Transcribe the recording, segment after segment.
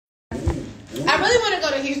I really want to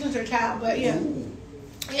go to Houston to Cal, but yeah.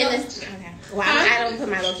 Okay. Well, I don't put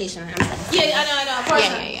my location on. Yeah, I know. Of course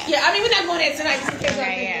yeah. I mean, we're not going there tonight.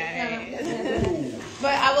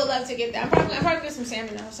 But I would love to get that. I'm probably get some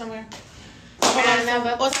salmon now somewhere.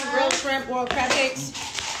 Or some grilled shrimp or crab cakes.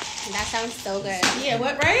 That sounds so good. Yeah,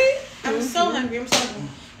 what, right? I'm so hungry.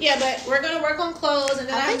 Yeah, but we're going to work on clothes, and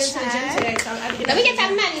then I've been to the gym today. So let me get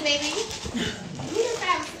that money, baby.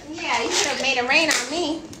 Yeah, you should have made it rain on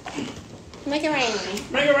me. Make it rain.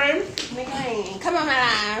 Make it rain? Make it rain. Come on, my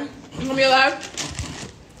live. You gonna be alive?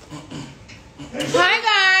 Hi,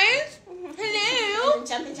 guys. Hello.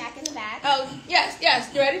 Jumping jack in the back. Oh, yes.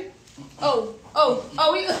 You ready? Oh,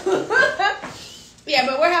 we... Yeah,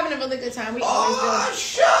 but we're having a really good time. We always do. Oh,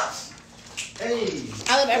 shucks. Hey.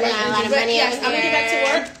 I love everything. A lot of money. Yes, I'm going to get back to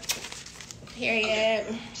work. Period.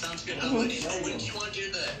 Sounds good. Wouldn't you want to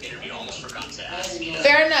do the interview? Almost forgot to ask.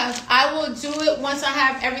 Fair enough. I will do it once I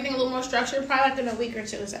have everything a little more structured, probably like in a week or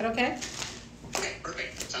two. Is that okay? Okay,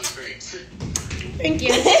 perfect. Sounds great. Thank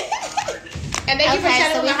you. And thank you for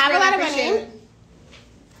chatting with my friend. We have a lot of money.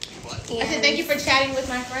 What? I said thank you for chatting with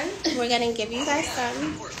my friend. We're going to give you guys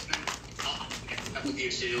some. With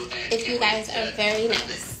you too. If you guys are very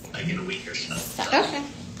nice. Like in a week or so. Okay.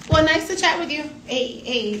 Well, nice to chat with you.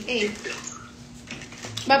 Hey.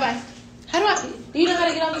 Bye-bye. How do you know how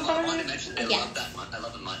to get on the phone? I love that money. I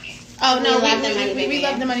love the money. Oh, no, we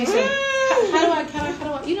love the money too. How do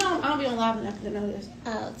I, you know, I don't be on live enough to know this.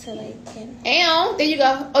 Oh, to like 10. Damn, there you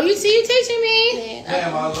go. Oh, you see you teaching me?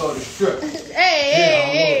 Damn, I love the strip.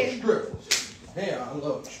 Hey. Damn, I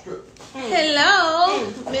love the strip. Hello,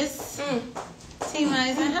 Miss T.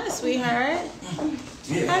 Meiser. Hi, sweetheart.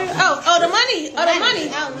 Yeah. Oh, the money. Oh, the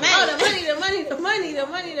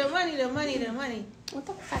money. What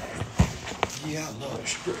the fuck? Yeah, I love the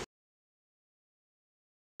strip.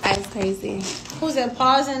 That's crazy. Who's that?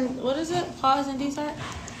 Pause and dessert?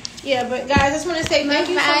 Yeah, but guys, I just want to say thank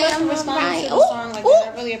you so much for responding to the song like that.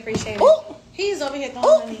 I really appreciate it. He's over here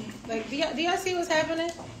throwing money. Like, do y'all see what's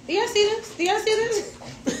happening? Do y'all see this?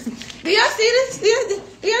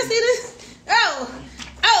 Oh.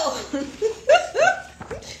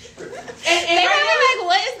 and they probably like,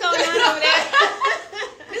 what is going on over there?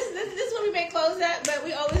 This is where we make clothes at, but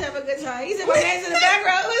we always have a good time. He said my man's in the back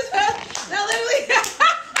row. No, literally.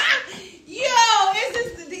 Yo,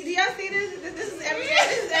 do y'all see this? This is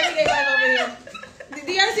everyday life over here.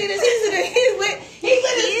 Do y'all see this? He's with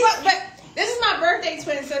his fuck, but this is my birthday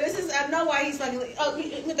twin, so this is, I know why he's fucking,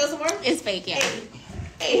 it doesn't work? It's fake, yeah.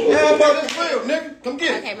 Hey. Yeah, but it's real, nigga. Come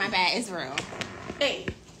get it. Okay, my bad. It's real. Hey,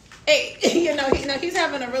 he's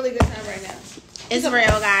having a really good time right now. It's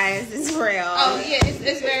real, guys. It's real. Oh, yeah,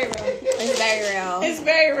 it's very real. It's very real. It's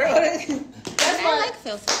very real. That's why I like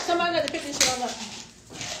filters. Somebody got to pick this shit all up.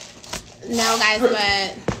 No, guys,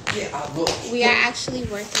 but Yeah, I love we are actually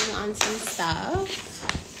working on some stuff.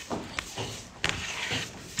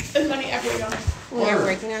 It's money everywhere. We are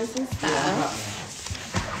working on some stuff.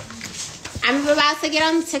 I'm about to get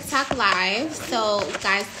on TikTok live, so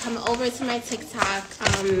guys, come over to my TikTok.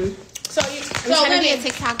 I'm trying to be a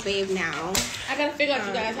TikTok babe now. I gotta figure out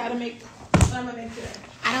you guys how to make what I'm gonna make today.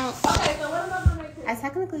 Okay, so what am I gonna make today? I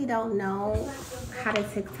technically don't know how to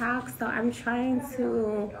TikTok, so I'm trying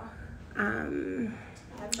to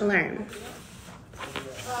learn.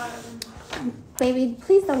 Baby,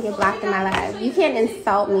 please don't get blocked in my live. You can't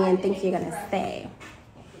insult me and think you're gonna stay.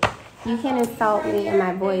 You can't insult me and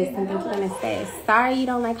my voice and think you're gonna stay. Sorry you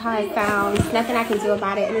don't like how it sounds. There's nothing I can do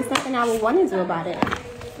about it, and it's nothing I would want to do about it.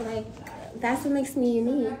 Like, that's what makes me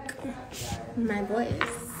unique. My voice.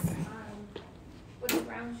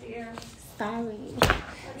 Sorry.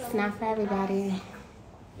 It's not for everybody.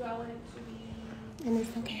 And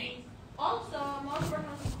it's okay. Also, I'm also working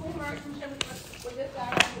on some cool merch and shit with this guy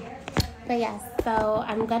right here. But yes, so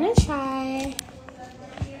I'm gonna try.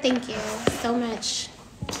 Thank you so much.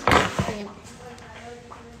 Yeah.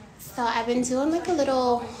 So I've been doing like a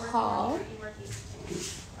little haul.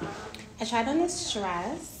 I tried on this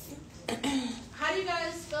dress. How do you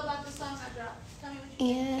guys feel about the song I dropped? Tell me what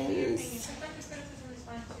you And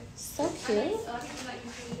so cute. I think like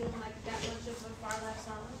usually doing like that much of a far left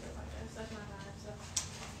song. That's such my vibe. So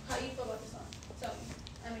how do you feel about the song? So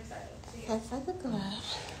I'm excited. That's like a glove.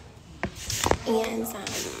 And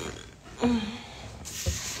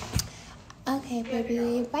okay,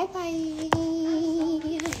 baby. Bye bye.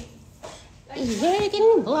 You're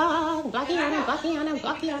getting blocked. Blockiana.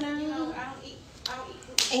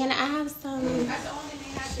 And I have some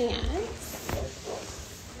pants.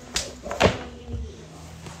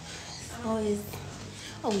 Always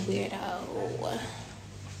a weirdo.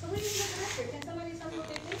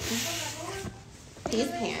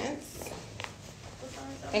 These pants.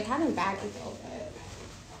 They're kind of baggy though, but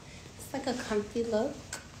it's like a comfy look,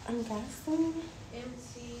 I'm guessing.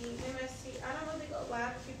 MSC. I don't really go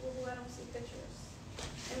live with people who I don't see pictures.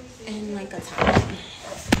 And like a top.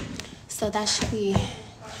 So that should be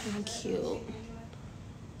kind of cute.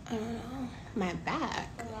 I don't know. My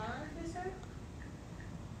back.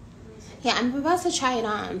 Yeah, I'm about to try it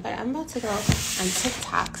on, but I'm about to go on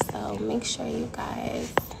TikTok, so make sure you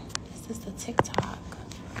guys, this is the TikTok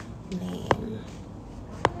name.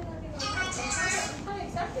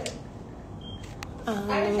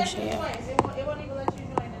 Let me show you.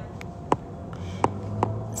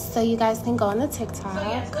 So you guys can go on the TikTok. So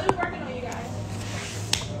yes, what are we working on, you guys?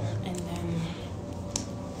 And then,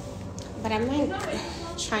 but I'm like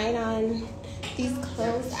trying on these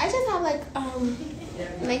clothes. I just have like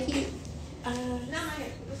Nike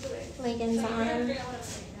leggings on.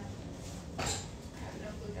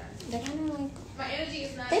 They're kind of like,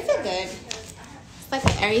 they fit good. It's like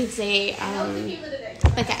an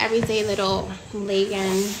everyday, little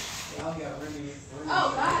legging.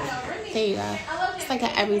 There you go. It's like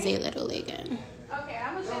an everyday little legging.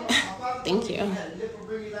 Thank you.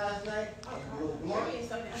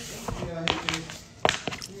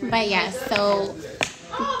 But yeah, so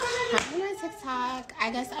I'm on TikTok. I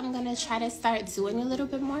guess I'm gonna try to start doing a little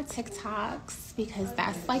bit more TikToks because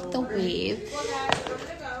that's like the wave.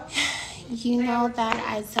 You know that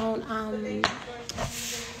I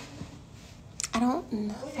don't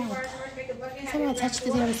know if I'm gonna touch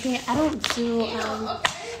the damn screen. I don't do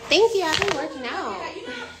thank you, I've been working out. Let me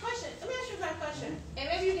ask you a question. And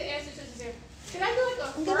maybe you can answer this here. Should I do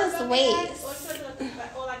like a Look at this fur waist. bucket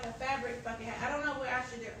hat or like a fabric bucket hat? I don't know what I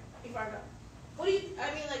should do before I go. What do you,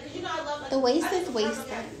 I mean, like, because you know I love like The waist is wasting.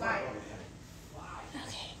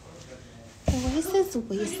 Okay. The waist is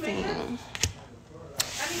wasting.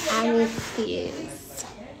 I mean, please.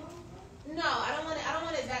 No, I don't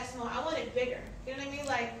want it that small. I want it bigger. You know what I mean?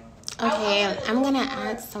 Like, okay, I'm gonna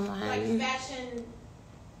add someone. Like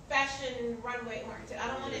fashion runway oriented. I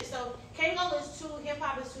don't want it so Kangol is too, hip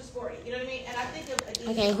hop is too sporty. You know what I mean? And I think of Adidas.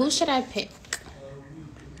 Okay, who should I pick?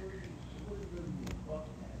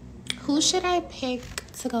 Who should I pick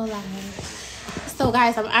to go live? So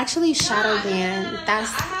guys, I'm actually shadow banned.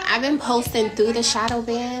 I've been posting through the shadow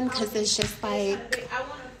ban because it's just like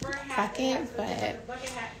fuck it, but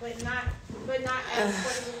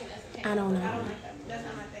I don't know.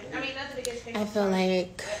 I feel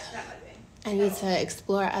like I need to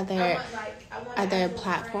explore other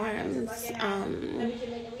platforms.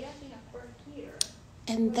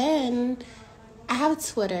 And then I have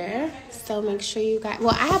Twitter, so make sure you guys,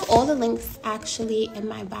 well, I have all the links actually in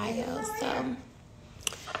my bio, so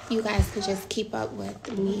you guys can just keep up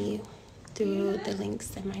with me through the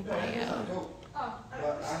links in my bio.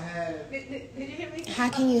 How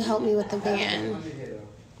can you help me with the van?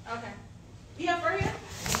 Okay. You have fur here?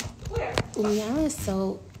 Where? Y'all is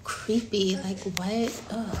so creepy. Like, what?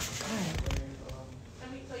 Oh, God.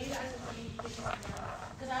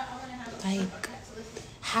 Like,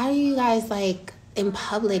 how are you guys, like, in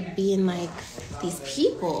public being, like, these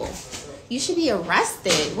people? You should be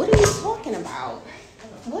arrested. What are you talking about?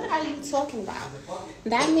 What are you talking about?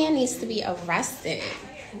 That man needs to be arrested.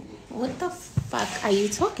 What the fuck are you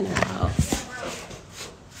talking about?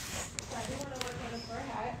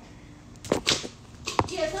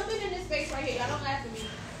 Yeah, something in this space right here. Y'all don't laugh at me.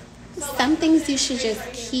 Some things you should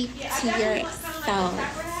just keep to yourself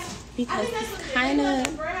because it's kind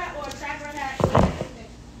of.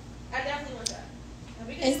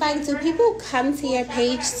 It's like, do people come to your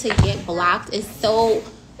page to get blocked? It's so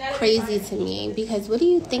crazy to me because what do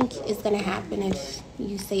you think is going to happen if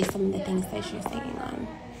you say some of the things that you're saying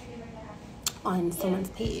on someone's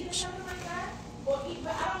page?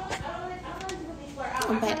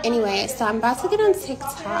 But anyway, so I'm about to get on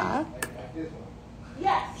TikTok.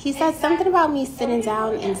 He said something about me sitting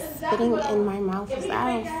down and spitting in my mouth.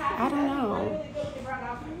 I don't know.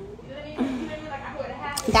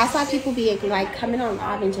 That's why people be like coming on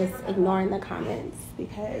live and just ignoring the comments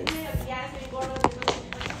because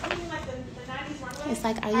it's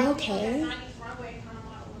like, are you okay?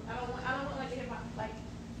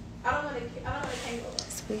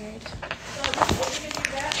 It's weird.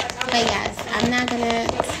 But yes, I'm not gonna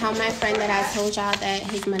tell my friend that I told y'all that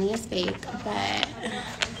his money is fake, but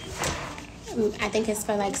I think it's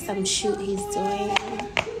for like some shoot he's doing.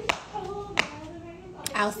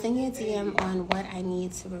 I'll send you a DM on what I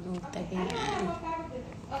need to remove the ban.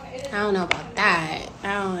 I don't know about that.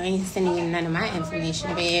 I ain't sending you none of my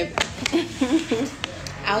information, babe.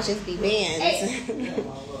 I'll just be banned.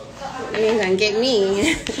 You ain't gonna get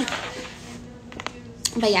me.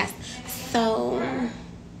 But yes, so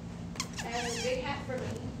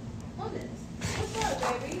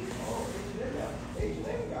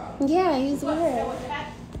Yeah, he's weird.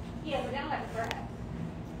 Yeah, but they don't have the fur hat.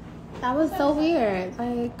 That was so weird.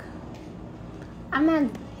 Like, I'm not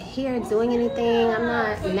here doing anything. I'm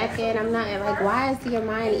not naked. I'm not, like, why is your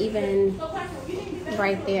mind even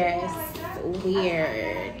right there? It's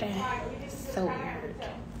weird. So weird.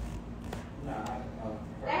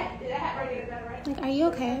 Like, are you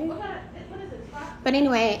okay? But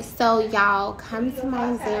anyway, so y'all come to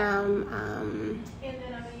my exam.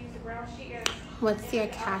 What's your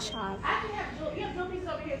cash off? I can have jewels. You have jewel pieces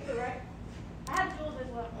over here too, right? I have jewels as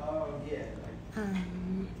well. Oh, yeah.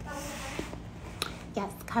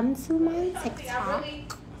 Yes, come to my TikTok.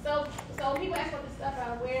 So people ask what the stuff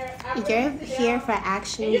I wear. You're here for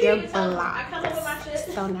action. You're blocked.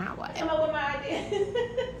 So now what? Come up with my ideas.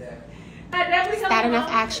 Is that enough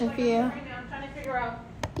action for you? I'm trying to figure out.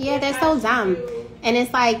 Yeah, they're so dumb. And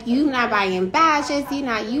it's like, you not buying badges.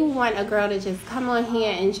 You want a girl to just come on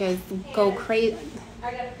here and just go crazy.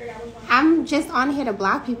 I gotta figure out which one. I'm just on here to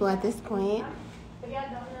block people at this point. If y'all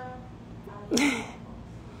don't know.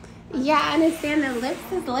 Yeah, I understand the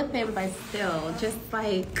lips is lipping, but still, just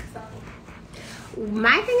like,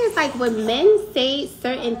 my thing is like, when men say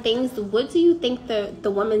certain things, what do you think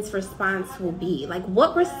the woman's response will be? Like,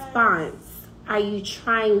 what response are you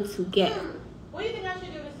trying to get? What do you think I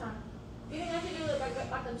should do this time? Do you think I should do like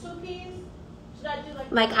a two-piece? Should I do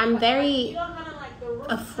like I'm very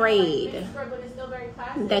afraid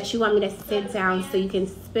that you want me to sit down so you can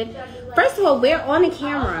spit. First of all, we're on the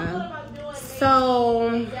camera,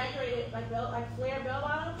 so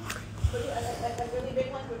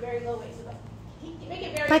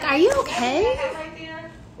like, are you okay?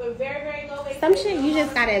 Some shit you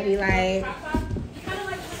just gotta be like,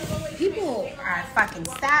 people are fucking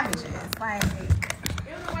savages. Like,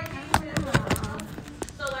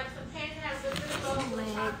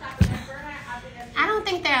 I don't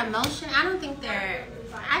think they're emotional.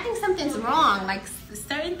 I think something's wrong. Like,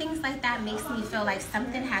 certain things like that makes me feel like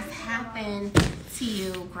something has happened to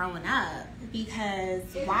you growing up. Because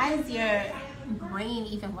why is your brain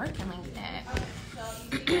even working like that?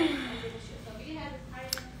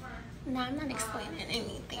 No, I'm not explaining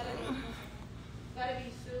anything.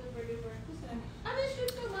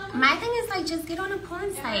 My thing is like, just get on a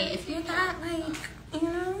porn site. If you're that like,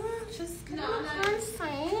 just get on a porn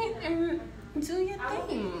site and do your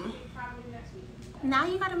thing. Now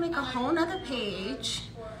you gotta make a whole nother page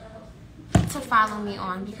to follow me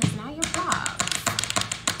on because now you're blocked.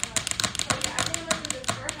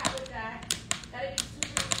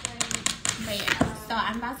 But yeah, so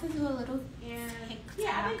I'm about to do a little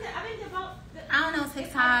TikTok. I don't know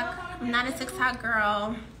TikTok. I'm not a TikTok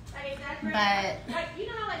girl. But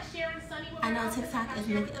I know TikTok is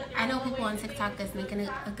making, I know people on TikTok that's making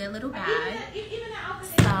a good little bag.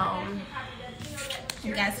 So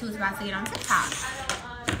guess who's about to get on TikTok?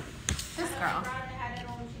 This girl.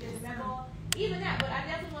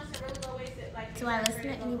 Do I listen to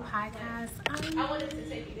any podcasts? I wanted to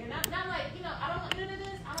take you there. Not like, I don't want none of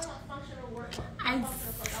this. I don't want functional work. I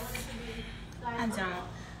don't.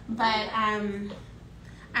 But I'm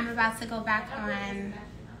about to go back on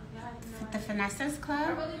the Finessers Club.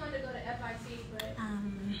 I really wanted to go to FIT, but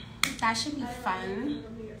that should be fun.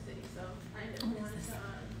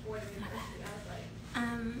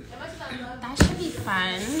 That should be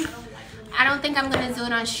fun. I don't think I'm gonna do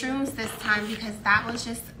it on shrooms this time because that was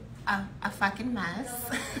just a fucking mess.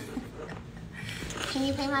 Can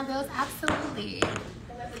you pay my bills? Absolutely.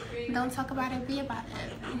 Don't talk about it, be about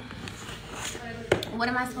it. What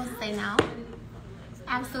am I supposed to say now?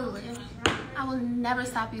 Absolutely. I will never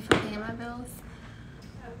stop you from paying my bills.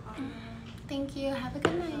 Thank you. Have a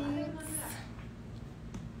good night.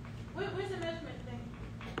 Where's the measurement thing?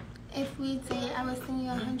 If we date, I will send you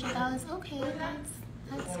 $100. Okay,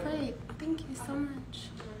 that's great. Thank you so much.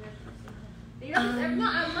 No, I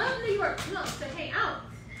love New York. No, to hang out.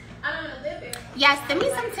 I don't want to live there. Yeah, send me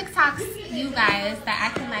some TikToks, you guys,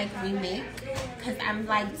 that I can like remake. Cause I'm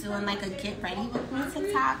like doing like a get ready with me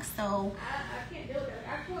TikTok. So, I can't do that.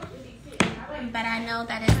 but I know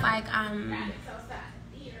that it's like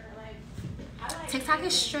TikTok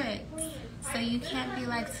is strict, so you can't be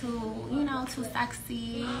like too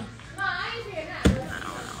sexy. I don't know.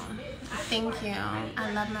 Thank you.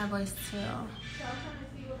 I love my voice too.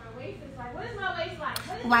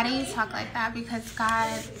 Why do you talk like that? Because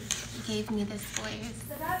God gave me this voice.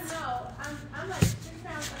 I'm like 6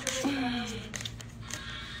 pounds underweight.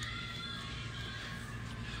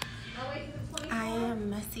 I am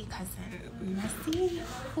messy cousin. Messy?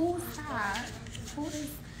 Who's that? Who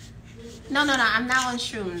is? No, I'm not on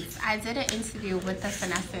shrooms. I did an interview with the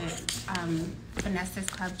Finessers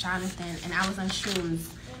Club, Jonathan, and I was on shrooms.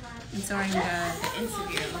 during the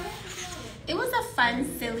interview. It was a fun,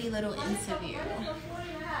 silly little interview.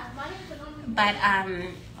 But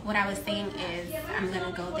what I was saying is I'm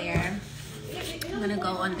gonna go there. I'm gonna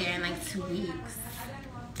go on there in like 2 weeks.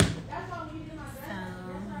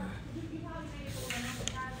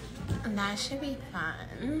 So that should be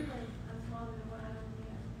fun.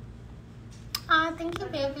 Oh, thank you,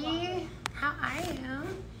 baby. How are you?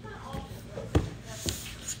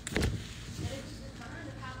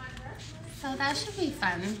 So that should be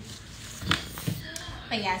fun.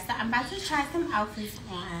 But yeah, so I'm about to try some outfits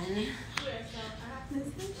on.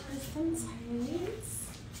 Let's try some tights.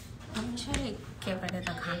 I'm trying to get rid of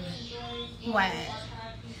the comments. What?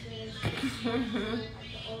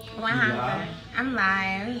 What happened? I'm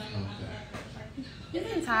live. Okay. You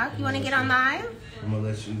can talk. You want to get on live? I'm gonna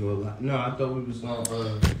let you go live. No, I thought we was gonna.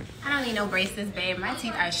 I don't need no braces, babe. My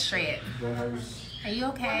teeth are straight. Are you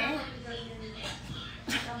okay?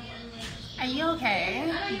 Are you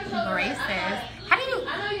okay? Braces. How do you? I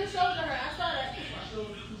know your shoulder hurt. I saw that.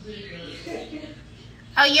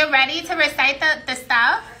 Oh, you're ready to recite the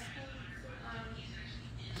stuff?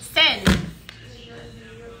 Send.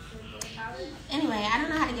 Anyway, I don't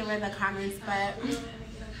know how to get rid of the comments, but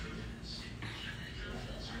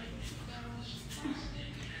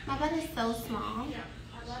my butt is so small.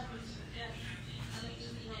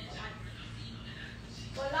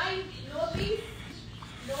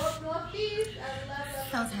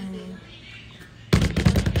 So tiny.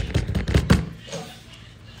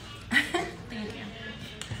 Thank you.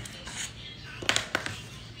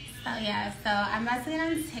 So yeah, so I'm about to get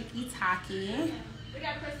on TikTok-y. We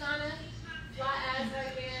got Crisana, fly ass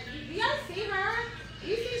right there. Do y'all see her? Do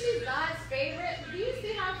you see she's God's favorite? Do you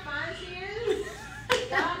see how fine she is?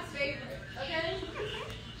 God's favorite, okay?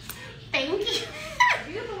 Thank you.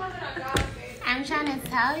 You're the ones that are God's favorite. I'm trying to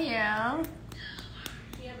tell you.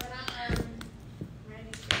 Yeah, but I'm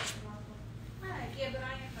ready to yeah, but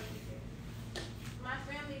I am from here. My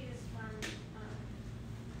family is from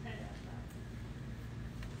Canada.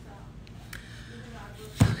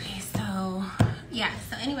 Okay, so yeah,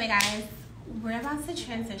 so anyway guys, we're about to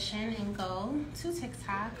transition and go to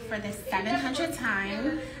TikTok for the 700th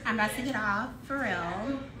time. I'm about to get off for real. I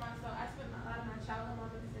spent a lot of my childhood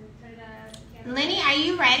moments in Trinidad. Lenny, are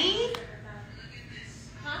you ready?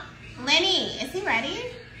 Huh? Lenny, is he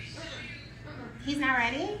ready? He's not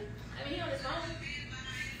ready? I mean, he on his phone.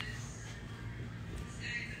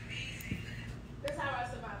 This is how I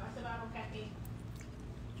survive. I survive on caffeine.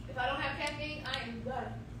 If I don't have caffeine, I am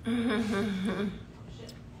done.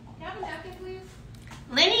 Shit. Can I have a napkin, please?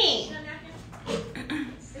 Lenny! Is there a napkin?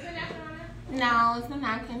 Is there a napkin on there? No, it's no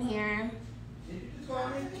napkin here.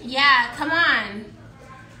 Yeah, come on.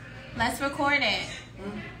 Let's record it.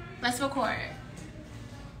 Let's record.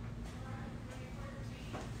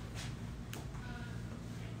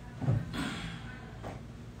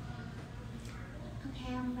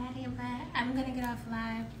 Okay, I'm ready, but I'm gonna get off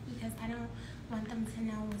live because I don't want them to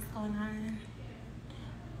know what's going on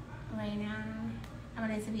right now. I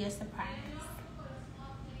want it to be a surprise.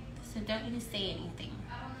 So don't even say anything.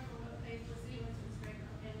 I don't remember what place was he went to the scrape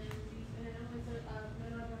and then I went to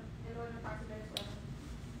northern parts of Venezuela.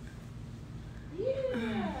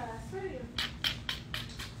 Yeah, I swear to you.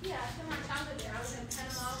 Yeah, I spent my childhood there. I was in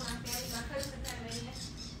Panama with my family. My cousin in Panamanian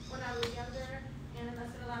when I was younger, and then I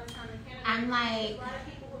spent a lot of time in Canada. I'm like, a lot of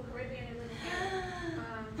people who are Caribbean and live in Canada.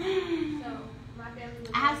 So my family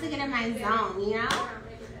was I have to get in my zone, you know?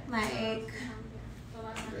 Like, so a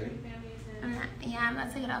lot of my family is in I'm not, yeah, I'm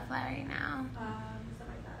about to get off live right now. stuff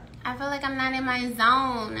like that. I feel like I'm not in my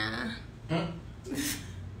zone. I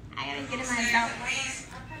gotta get in my zone.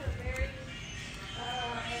 I've had a very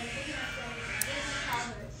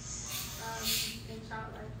childhood. In child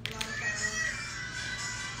life, a lot of time.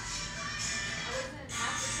 I was in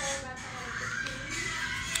Africa by the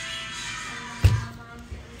time I was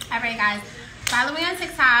 15. Alright, guys. Follow me on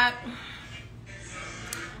TikTok.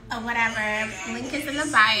 Or whatever. Link is in the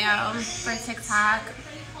bio for TikTok.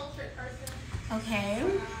 Pretty cultured person. Okay.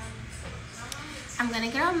 I'm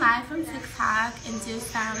gonna get on live from TikTok and do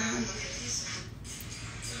some.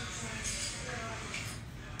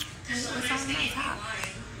 What's on my top?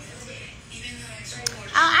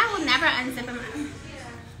 Oh, I will never unzip them.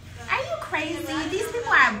 Are you crazy? These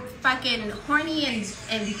people are fucking horny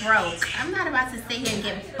and broke. I'm not about to sit here and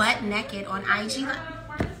get butt naked on IG.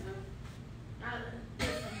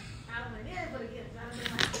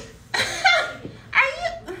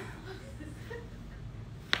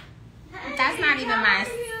 That's not even my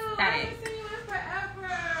aesthetic.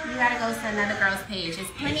 You gotta go to another girl's page. There's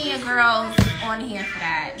plenty of girls on here for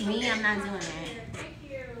that. Me, I'm not doing it.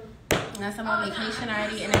 Unless I'm on vacation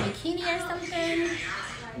already in a bikini or something.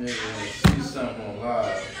 Nigga, see something on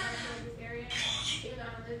live.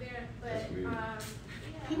 That's weird.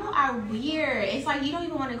 People are weird. It's like you don't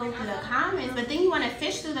even want to go through the comments, but then you want to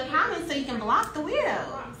fish through the comments so you can block the weirdos.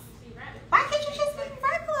 Why can't you just be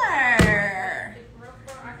regular?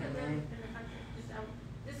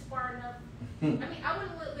 I mean, I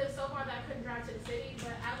wouldn't live so far that I couldn't drive to the city,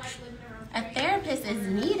 but I like living around. A therapist is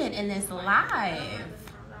needed in this life. I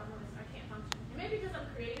can't function. And maybe because I'm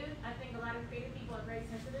creative, I think a lot of creative people are very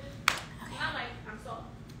sensitive. Not like I'm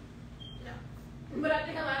soft. No. But I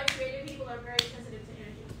think a lot of creative people are very sensitive to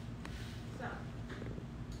energy. So,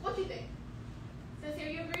 what do you think? Sincere,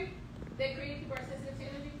 you agree? That creative people are sensitive to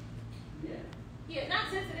energy? Yeah. Yeah,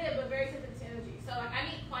 not sensitive, but very sensitive to energy. So, like,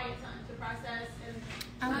 I need quiet time to process and.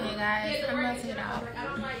 Okay, guys, I'm about to get off. Like, I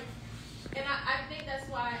don't like, and I think that's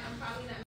why I'm probably not.